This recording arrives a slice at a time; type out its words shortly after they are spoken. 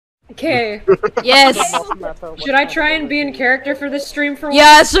Okay. Yes. Should I try and be in character for this stream for once?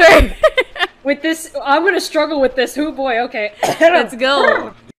 Yeah, sure. With this, I'm gonna struggle with this. Oh boy, okay. Let's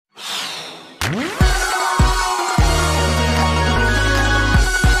go.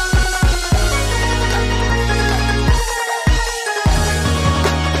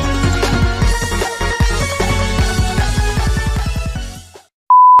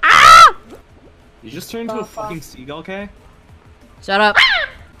 You just turned into a fucking seagull, Kei? Shut up.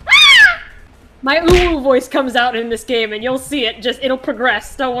 My ooh voice comes out in this game, and you'll see it. It'll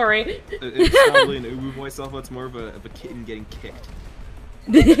progress. Don't worry. It's not really an uwu voice, Alpha. It's more of a kitten getting kicked.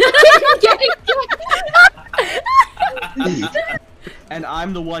 And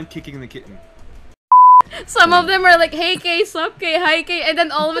I'm the one kicking the kitten. Some of them are like, hey Kei, sup Kei, hi Kei, and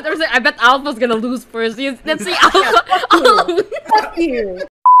then all of it are like, I bet Alpha's gonna lose first. Let's see Alpha. Fuck you.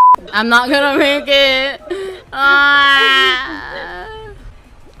 I'm not gonna make it.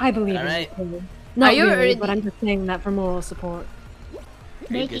 I believe All right. in you. Not Are you really, already- but I'm just saying that for moral support.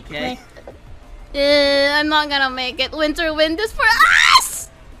 Make it quick. I'm not gonna make it. Winter win this for us!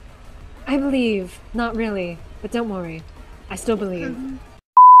 I believe. Not really. But don't worry. I still believe.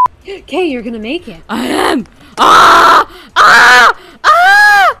 Kei, you're gonna make it. I am!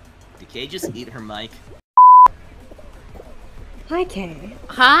 Did Kei just eat her mic? Hi, Kei.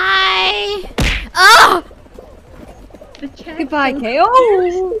 Hi! Ah! Goodbye, Kei.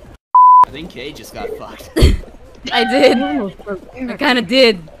 Oh! I think Kei just got fucked. I did. You almost broke I Eric. kinda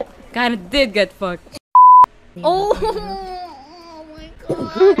did. Kinda did get fucked. Oh my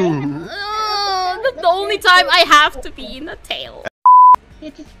god. That's the only time I have to be in the tail. Yeah,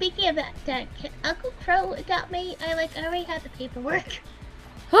 just speaking of that, Uncle Crow got me. I already had the paperwork.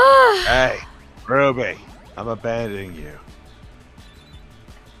 Hey, Ruby, I'm abandoning you.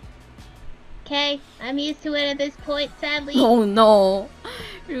 Okay, I'm used to it at this point, sadly. Oh no.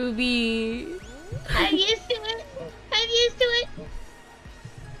 Ruby. I'm used to it. I'm used to it.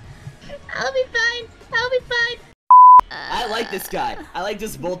 I'll be fine. I'll be fine. I like this guy. I like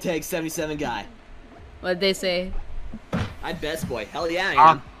this Voltag 77 guy. What'd they say? I'm best boy. Hell yeah,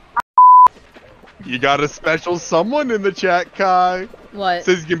 I am. You got a special someone in the chat, Kai. What?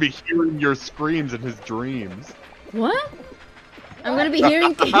 Says you can be hearing your screams in his dreams. What? I'm gonna be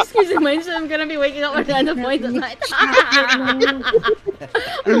hearing cases and mention I'm gonna be waking up at random points at night.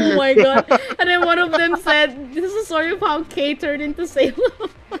 Oh my god. And then one of them said, this is a story of how Kei turned into Salem.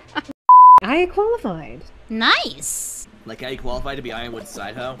 I qualified. Nice. Like how you qualified to be Ironwood's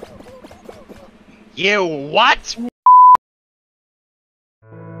side hoe? You what?